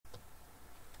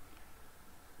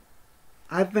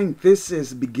I think this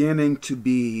is beginning to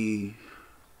be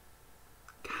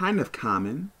kind of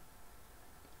common,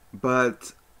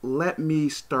 but let me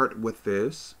start with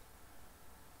this.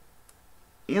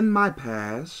 In my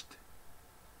past,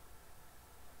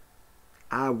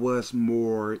 I was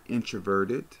more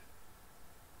introverted.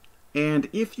 And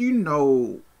if you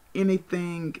know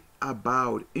anything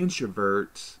about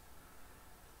introverts,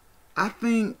 I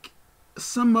think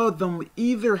some of them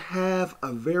either have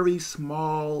a very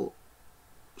small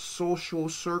social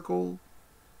circle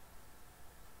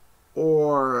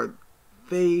or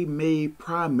they may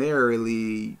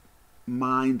primarily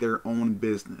mind their own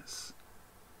business.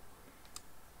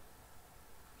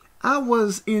 I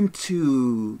was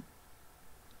into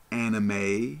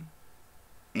anime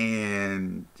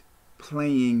and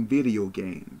playing video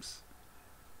games.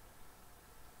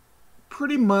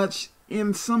 Pretty much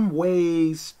in some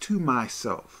ways to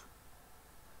myself.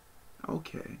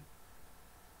 Okay.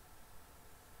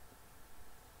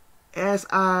 As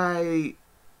I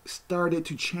started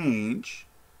to change,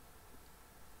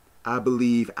 I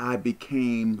believe I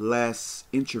became less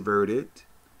introverted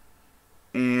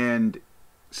and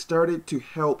started to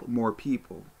help more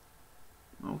people.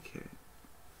 Okay.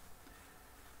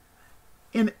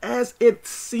 And as it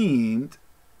seemed,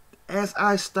 as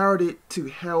I started to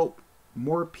help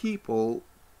more people,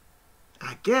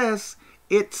 I guess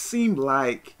it seemed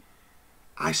like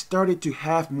I started to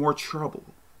have more trouble.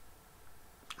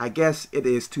 I guess it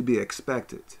is to be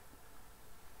expected.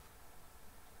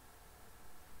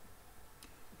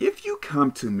 If you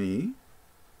come to me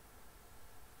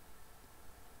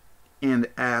and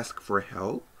ask for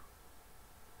help,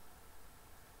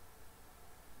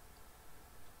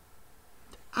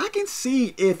 I can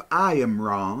see if I am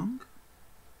wrong,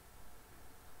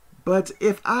 but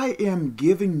if I am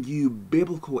giving you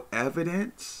biblical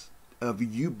evidence of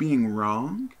you being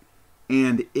wrong,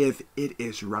 and if it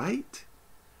is right,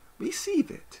 receive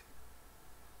it.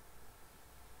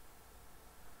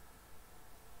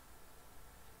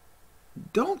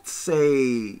 Don't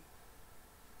say,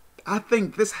 I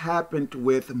think this happened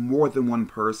with more than one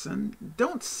person.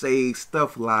 Don't say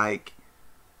stuff like,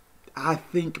 I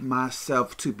think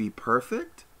myself to be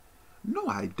perfect. No,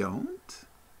 I don't.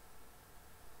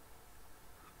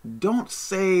 Don't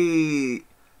say,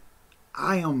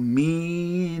 I am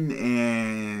mean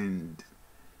and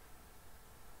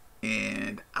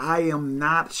I am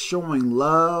not showing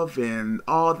love and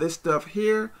all this stuff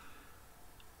here.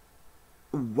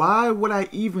 Why would I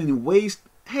even waste?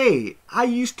 Hey, I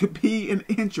used to be an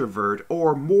introvert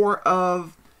or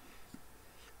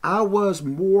I was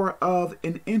more of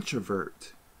an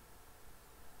introvert.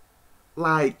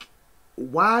 Like,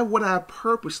 why would I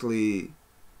purposely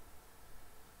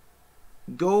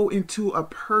go into a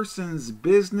person's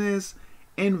business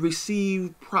and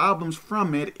receive problems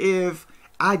from it if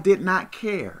I did not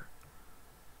care?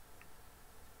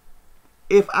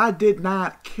 If I did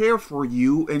not care for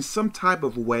you in some type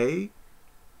of way,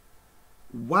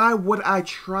 why would I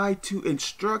try to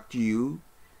instruct you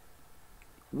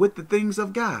with the things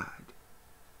of God?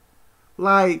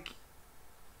 Like,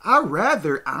 I'd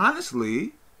rather,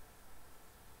 honestly,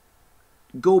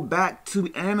 go back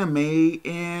to anime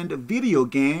and video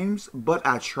games, but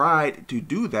I tried to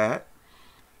do that,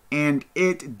 and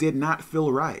it did not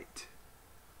feel right.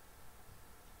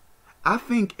 I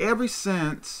think ever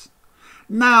since,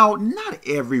 now, not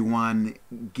everyone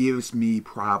gives me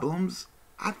problems.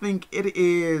 I think it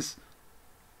is,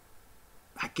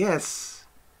 I guess,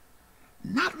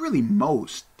 not really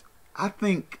most. I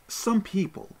think some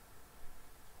people.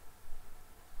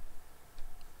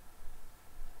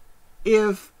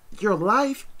 If your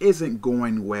life isn't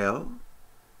going well,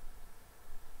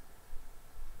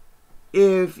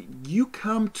 if you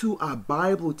come to a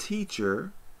Bible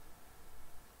teacher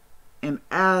and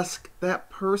ask that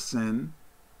person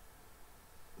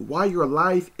why your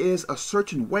life is a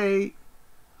certain way,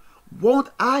 won't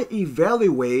I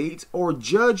evaluate or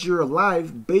judge your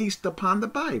life based upon the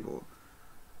Bible?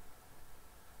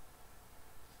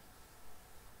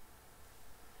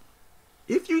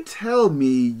 If you tell me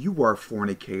you are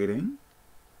fornicating,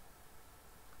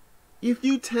 if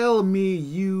you tell me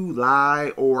you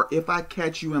lie, or if I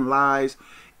catch you in lies,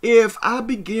 if I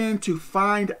begin to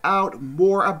find out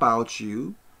more about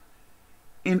you,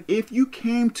 and if you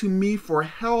came to me for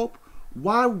help,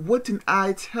 why wouldn't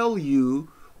I tell you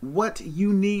what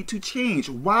you need to change?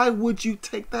 Why would you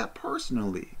take that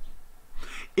personally?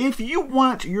 If you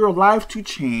want your life to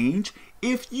change,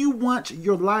 if you want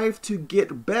your life to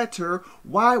get better,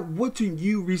 why wouldn't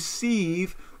you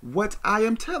receive what I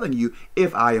am telling you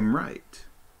if I am right?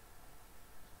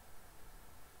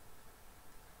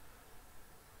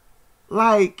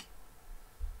 Like,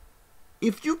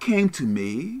 if you came to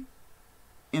me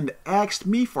and asked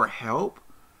me for help,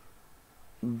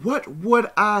 what would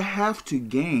I have to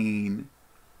gain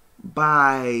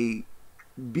by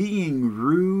being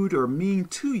rude or mean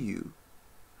to you?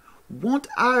 Won't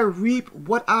I reap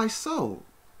what I sow?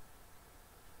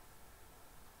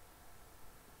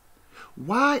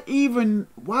 Why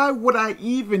would I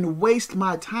even waste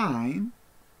my time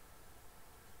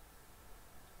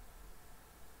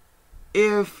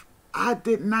if I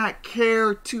did not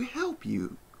care to help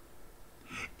you?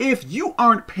 If you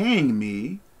aren't paying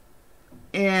me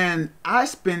and I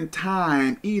spend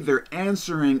time either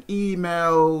answering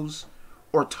emails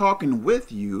or talking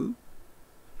with you,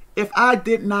 if I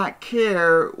did not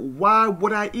care, why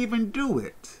would I even do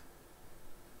it?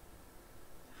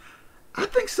 I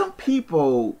think some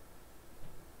people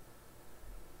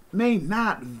may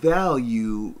not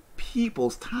value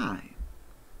people's time.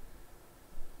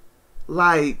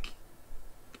 Like,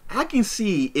 I can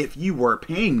see if you were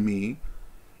paying me,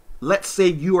 let's say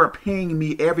you are paying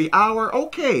me every hour,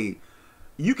 okay.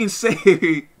 You can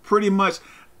say pretty much,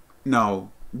 no,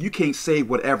 you can't say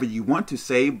whatever you want to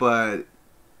say, but,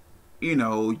 you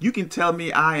know, you can tell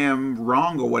me I am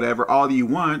wrong or whatever all you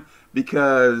want,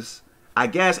 because I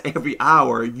guess every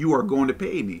hour you are going to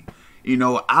pay me. You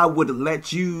know, I would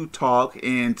let you talk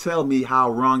and tell me how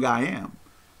wrong I am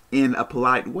in a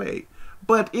polite way.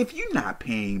 But if you're not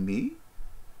paying me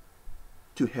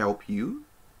to help you,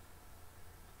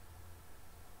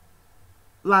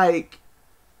 like,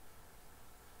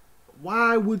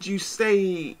 why would you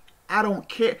say I don't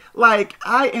care? Like,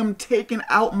 I am taking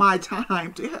out my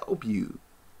time to help you.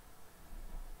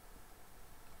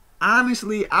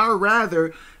 Honestly, I'd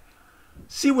rather,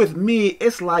 see, with me,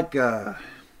 it's like I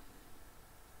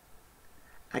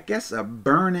guess a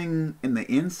burning in the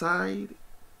inside.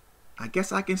 I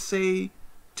guess I can say,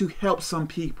 to help some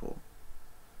people.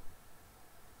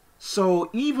 So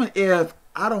even if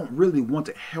I don't really want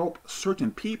to help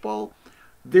certain people,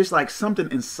 there's like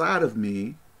something inside of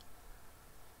me,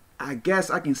 I guess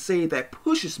I can say, that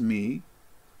pushes me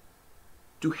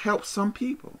to help some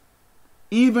people.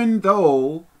 Even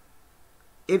though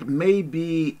it may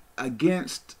be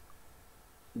against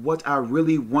what I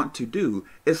really want to do.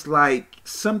 It's like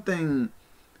something,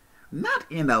 not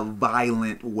in a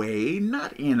violent way,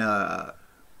 not in a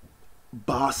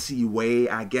bossy way,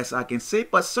 I guess I can say,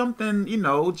 but something, you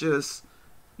know, just,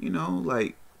 you know,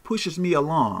 like pushes me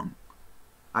along,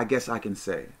 I guess I can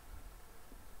say.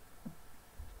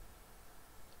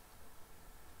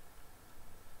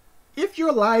 If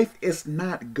your life is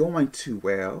not going too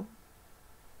well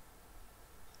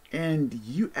and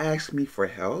you ask me for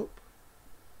help,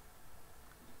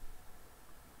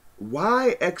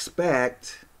 why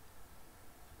expect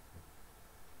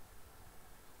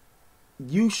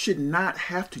you should not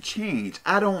have to change?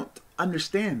 I don't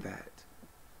understand that.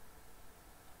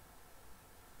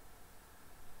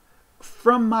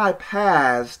 From my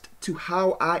past to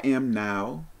how I am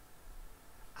now,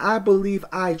 I believe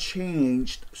I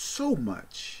changed so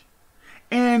much.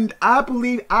 And I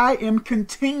believe I am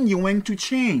continuing to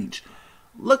change.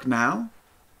 Look now,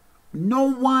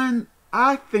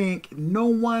 I think no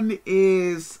one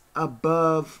is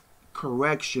above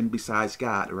correction besides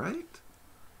God, right?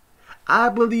 I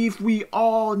believe we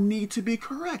all need to be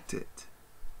corrected.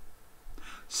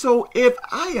 So if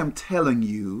I am telling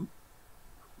you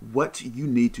what you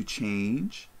need to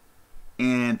change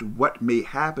and what may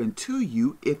happen to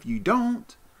you if you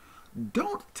don't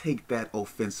take that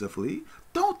offensively.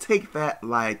 Don't take that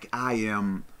like I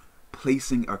am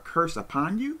placing a curse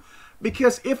upon you.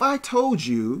 Because if I told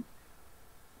you,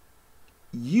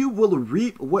 you will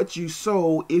reap what you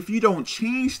sow if you don't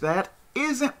change that,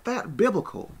 isn't that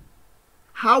biblical?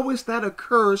 How is that a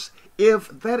curse if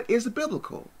that is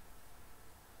biblical?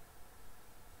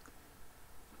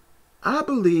 I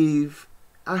believe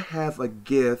I have a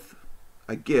gift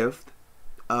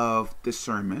of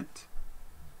discernment.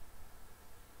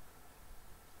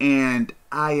 And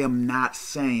I am not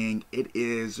saying it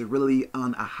is really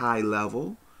on a high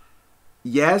level.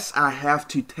 Yes, I have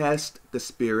to test the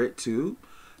spirit too.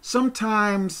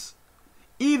 Sometimes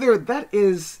either that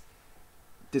is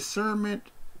discernment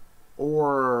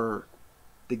or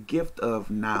the gift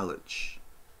of knowledge,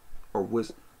 or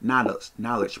was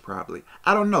knowledge probably.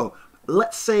 I don't know.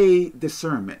 Let's say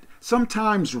discernment.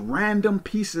 Sometimes random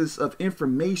pieces of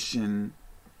information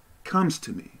comes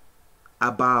to me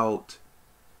about,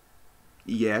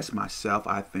 yes, myself,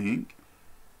 I think,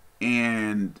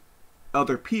 and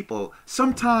other people.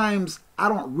 Sometimes I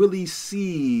don't really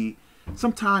see,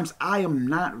 sometimes I am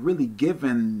not really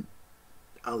given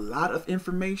a lot of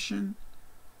information.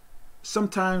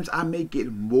 Sometimes I may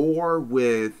get more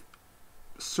with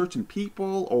certain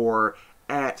people or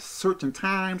at certain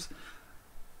times,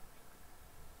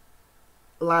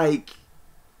 like,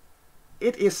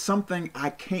 it is something I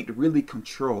can't really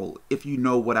control, if you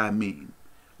know what I mean.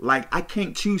 Like, I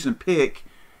can't choose and pick.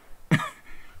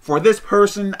 For this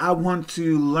person, I want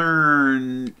to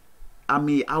learn, I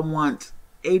want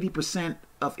 80%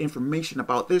 of information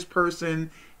about this person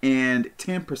and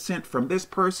 10% from this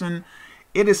person.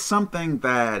 It is something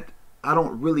that I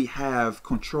don't really have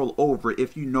control over,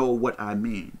 if you know what I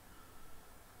mean.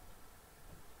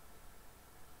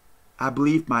 I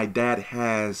believe my dad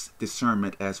has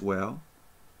discernment as well.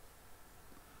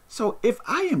 So if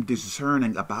I am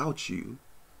discerning about you,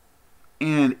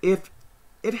 and if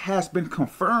it has been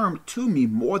confirmed to me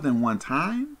more than one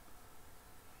time,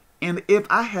 and if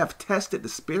I have tested the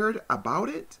Spirit about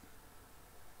it,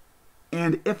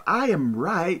 and if I am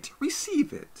right,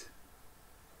 receive it.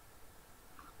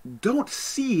 Don't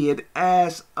see it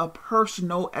as a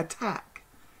personal attack.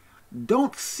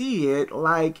 Don't see it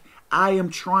like I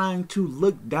am trying to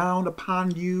look down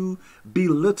upon you,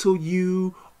 belittle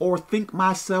you, or think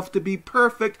myself to be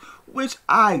perfect, which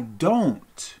I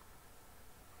don't.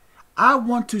 I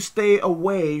want to stay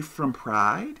away from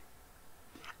pride.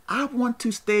 I want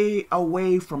to stay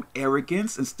away from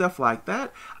arrogance and stuff like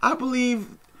that. I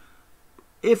believe,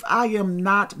 if I am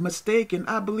not mistaken,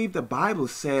 I believe the Bible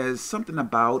says something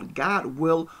about God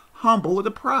will humble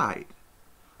the pride.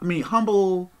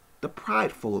 Humble the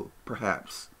prideful,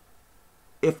 perhaps,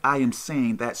 if I am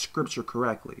saying that scripture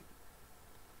correctly.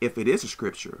 If it is a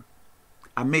scripture,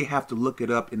 I may have to look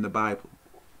it up in the Bible.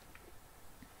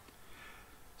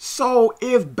 So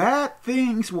if bad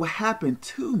things will happen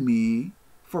to me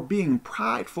for being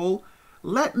prideful,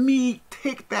 let me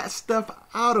take that stuff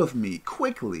out of me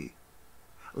quickly.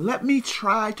 Let me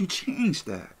try to change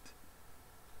that.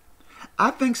 I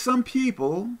think some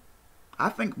people, I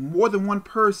think more than one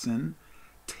person,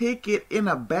 take it in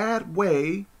a bad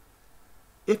way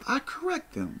if I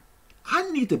correct them.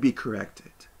 I need to be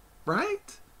corrected,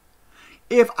 right?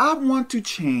 If I want to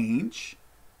change,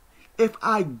 if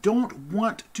I don't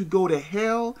want to go to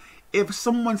hell, if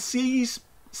someone sees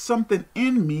something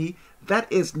in me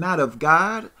that is not of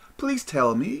God, please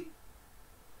tell me.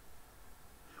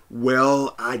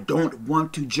 Well, I don't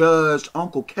want to judge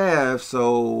Uncle Kev,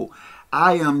 so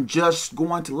I am just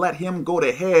going to let him go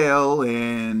to hell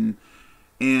and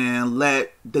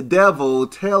let the devil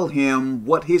tell him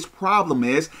what his problem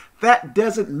is. That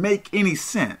doesn't make any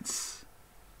sense.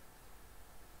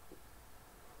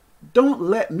 Don't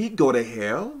let me go to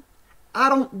hell. I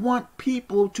don't want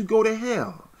people to go to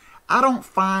hell. I don't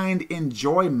find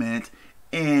enjoyment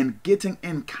in getting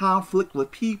in conflict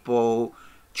with people,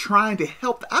 trying to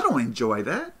help. I don't enjoy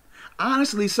that.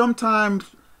 Honestly,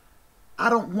 sometimes I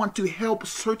don't want to help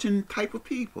certain type of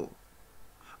people.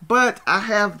 But I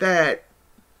have that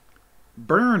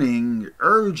burning,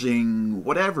 urging,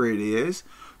 whatever it is,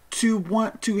 to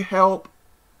want to help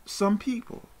some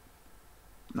people,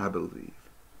 I believe.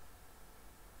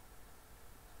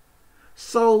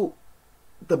 So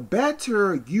the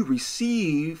better you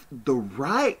receive the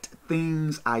right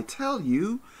things I tell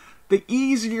you, the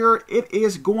easier it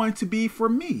is going to be for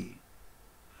me.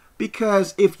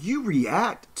 Because if you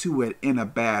react to it in a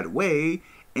bad way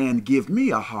and give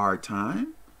me a hard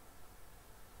time,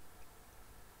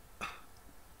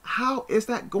 how is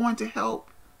that going to help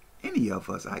any of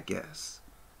us, I guess?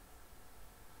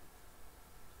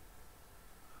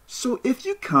 So if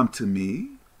you come to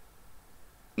me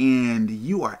and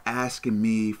you are asking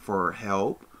me for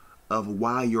help of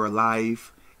why your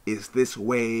life is this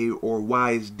way, or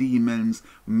why is demons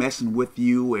messing with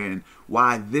you, and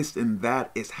why this and that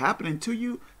is happening to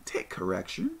you, take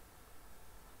correction.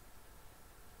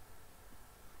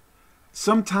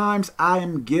 Sometimes I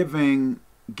am given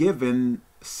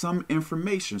some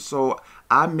information. So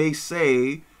I may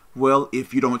say, well,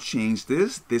 if you don't change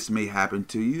this, this may happen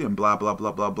to you, and blah, blah,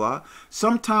 blah, blah, blah.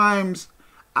 Sometimes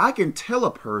I can tell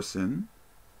a person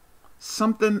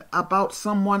something about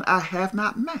someone I have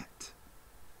not met.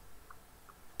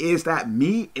 Is that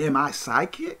me? Am I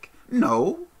psychic?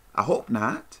 No, I hope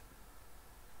not.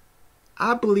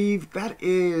 I believe that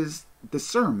is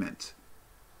discernment.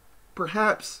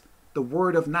 Perhaps the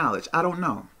word of knowledge. I don't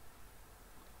know.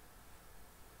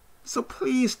 So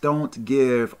please don't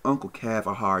give Uncle Kev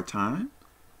a hard time.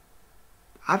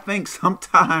 I think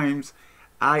sometimes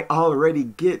I already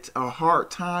get a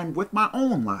hard time with my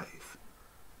own life.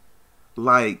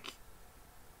 Like,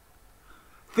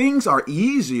 things are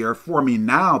easier for me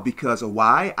now because of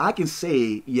why? I can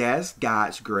say, yes,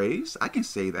 God's grace. I can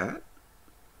say that.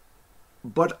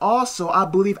 But also, I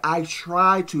believe I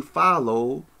try to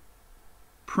follow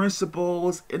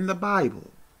principles in the Bible.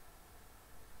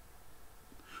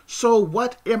 So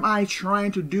what am I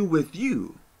trying to do with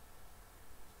you?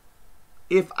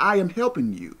 If I am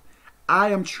helping you, I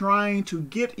am trying to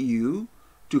get you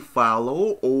to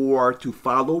follow or to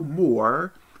follow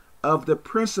more of the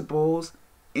principles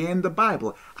in the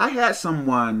Bible. I had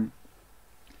someone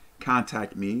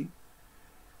contact me,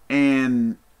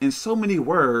 and in so many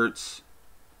words,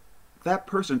 that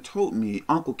person told me,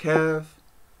 Uncle Kev,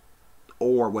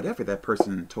 or whatever that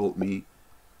person told me,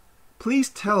 please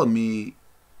tell me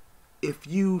if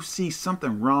you see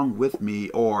something wrong with me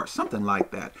or something like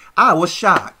that. I was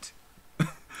shocked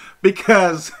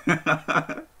because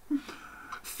I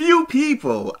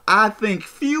think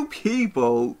few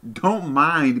people don't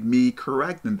mind me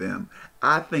correcting them.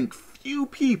 I think few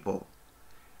people.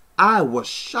 I was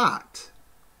shocked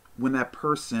when that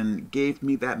person gave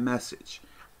me that message.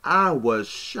 I was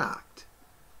shocked.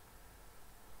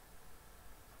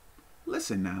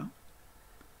 Listen now.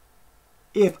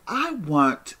 If I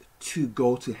want to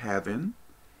go to heaven,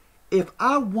 if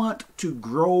I want to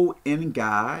grow in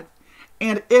God,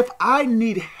 and if I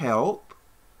need help,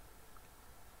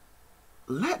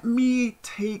 let me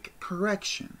take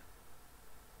correction.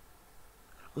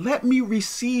 Let me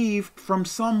receive from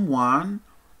someone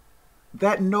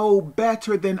that know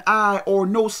better than I or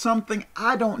know something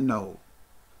I don't know.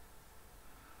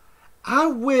 I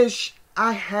wish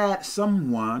I had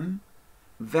someone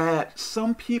that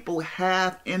some people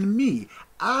have in me.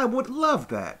 I would love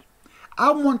that. I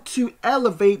want to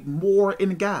elevate more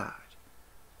in God.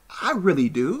 I really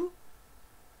do.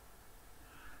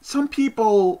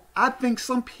 I think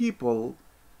some people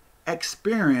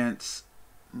experience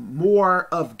more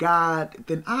of God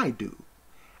than I do.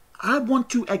 I want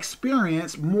to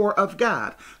experience more of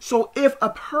God. So if a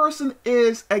person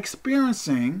is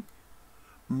experiencing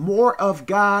more of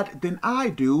God than I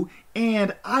do,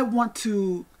 and I want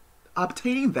to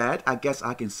obtain that, I guess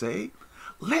I can say,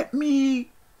 let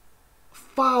me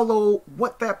follow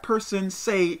what that person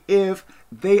say if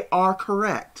they are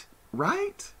correct,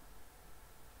 right?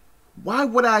 Why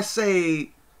would I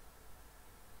say,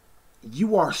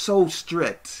 you are so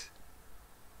strict,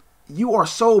 you are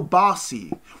so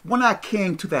bossy, when I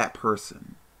came to that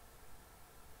person?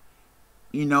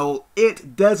 You know,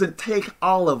 it doesn't take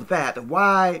all of that.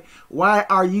 Why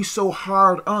are you so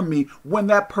hard on me when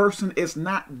that person is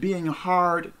not being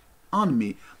hard on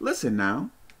me? Listen now.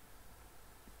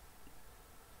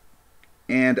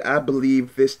 And I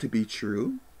believe this to be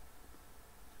true.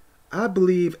 I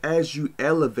believe as you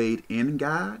elevate in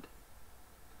God,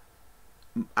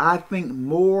 I think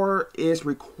more is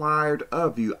required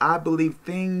of you. I believe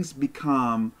things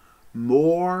become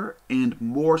more and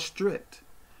more strict.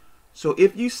 So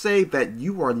if you say that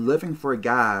you are living for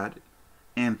God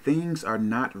and things are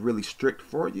not really strict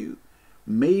for you,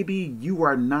 maybe you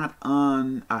are not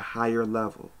on a higher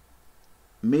level.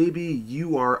 Maybe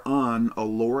you are on a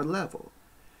lower level.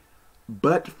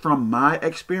 But from my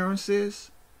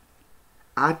experiences,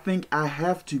 I think I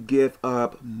have to give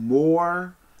up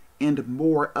more and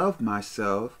more of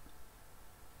myself.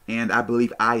 And I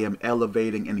believe I am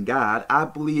elevating in God. I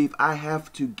believe I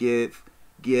have to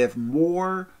give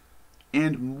more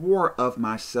and more of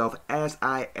myself as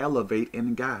I elevate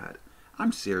in God.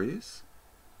 I'm serious.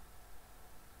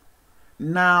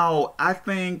 Now, I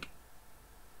think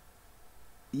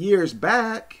years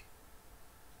back,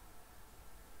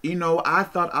 you know, I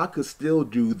thought I could still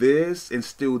do this and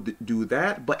still do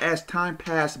that. But as time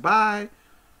passed by,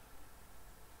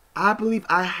 I believe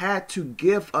I had to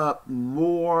give up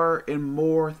more and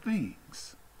more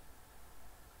things.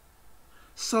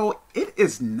 So it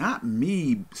is not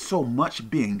me so much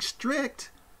being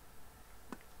strict.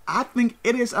 I think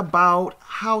it is about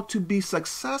how to be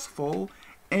successful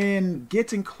in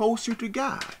getting closer to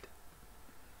God.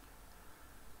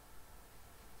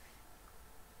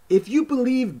 If you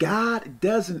believe God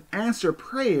doesn't answer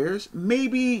prayers,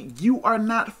 maybe you are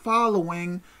not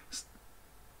following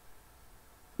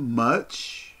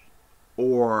much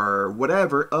or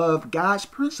whatever of God's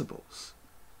principles.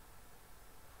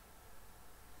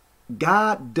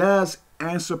 God does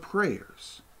answer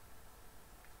prayers.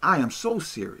 I am so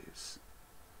serious.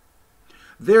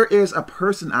 There is a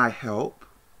person I help,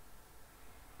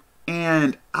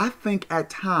 and I think at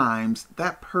times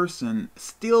that person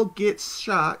still gets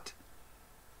shocked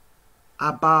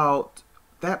about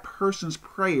that person's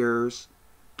prayers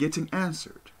getting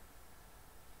answered.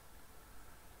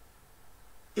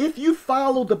 If you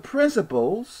follow the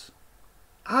principles,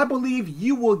 I believe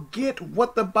you will get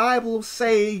what the Bible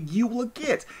say you will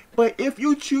get. But if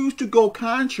you choose to go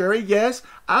contrary, yes,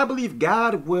 I believe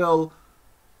God will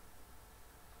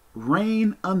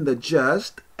rain on the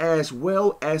just as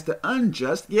well as the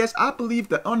unjust. Yes, I believe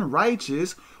the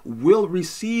unrighteous will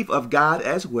receive of God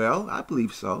as well. I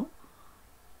believe so.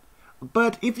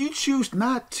 But if you choose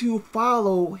not to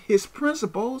follow his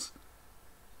principles,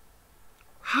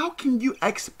 how can you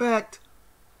expect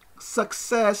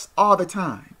success all the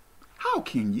time? How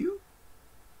can you?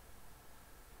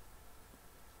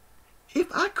 If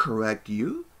I correct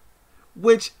you,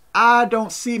 which I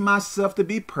don't see myself to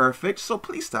be perfect, so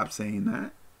please stop saying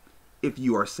that, if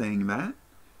you are saying that.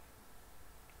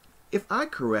 If I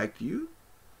correct you,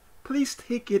 please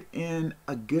take it in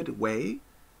a good way.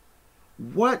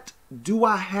 What do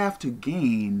I have to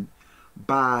gain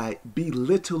by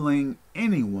belittling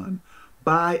anyone,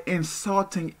 by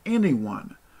insulting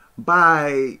anyone,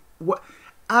 by what?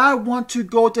 I want to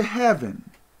go to heaven.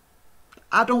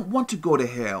 I don't want to go to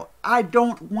hell. I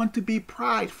don't want to be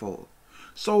prideful.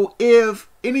 So if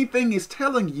anything is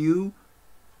telling you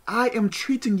I am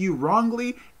treating you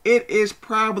wrongly, it is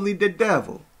probably the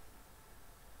devil.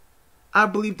 I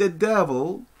believe the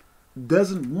devil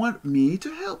doesn't want me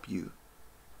to help you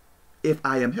if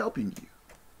I am helping you.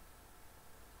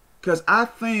 Because I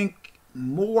think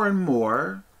more and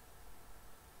more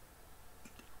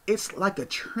it's like a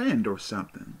trend or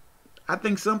something. I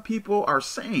think some people are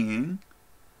saying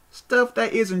stuff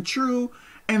that isn't true,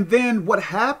 and then what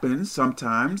happens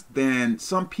sometimes, then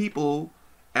some people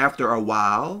after a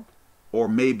while, or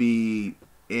maybe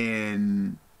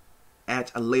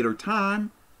at a later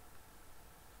time,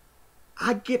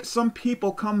 I get some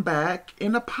people come back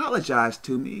and apologize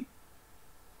to me,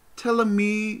 telling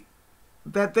me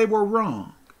that they were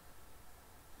wrong.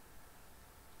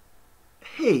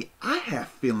 Hey, I have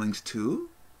feelings too.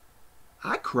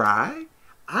 I cry.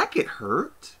 I get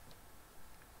hurt.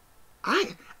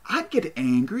 I get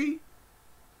angry.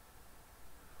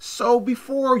 So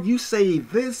before you say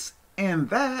this and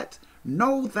that,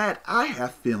 know that I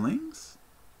have feelings.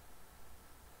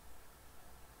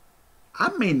 I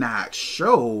may not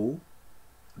show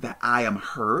that I am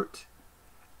hurt.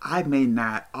 I may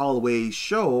not always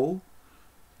show.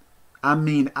 I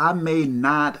may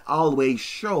not always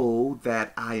show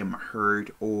that I am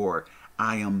hurt or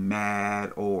I am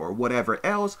mad or whatever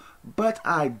else, but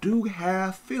I do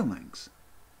have feelings.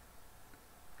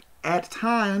 At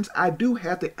times, I do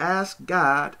have to ask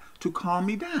God to calm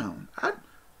me down.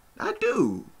 I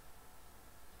do.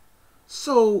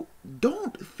 So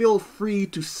don't feel free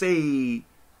to say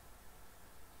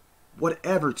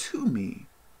whatever to me.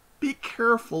 Be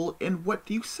careful in what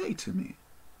you say to me.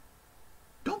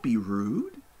 Don't be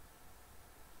rude.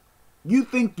 You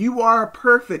think you are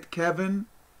perfect, Kevin.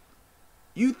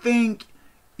 You think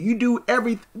you do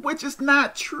everything, which is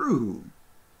not true.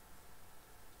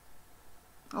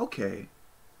 Okay,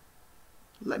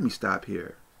 let me stop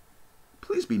here.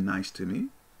 Please be nice to me.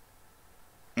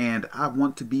 And I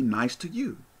want to be nice to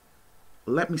you.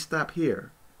 Let me stop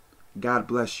here. God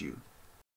bless you.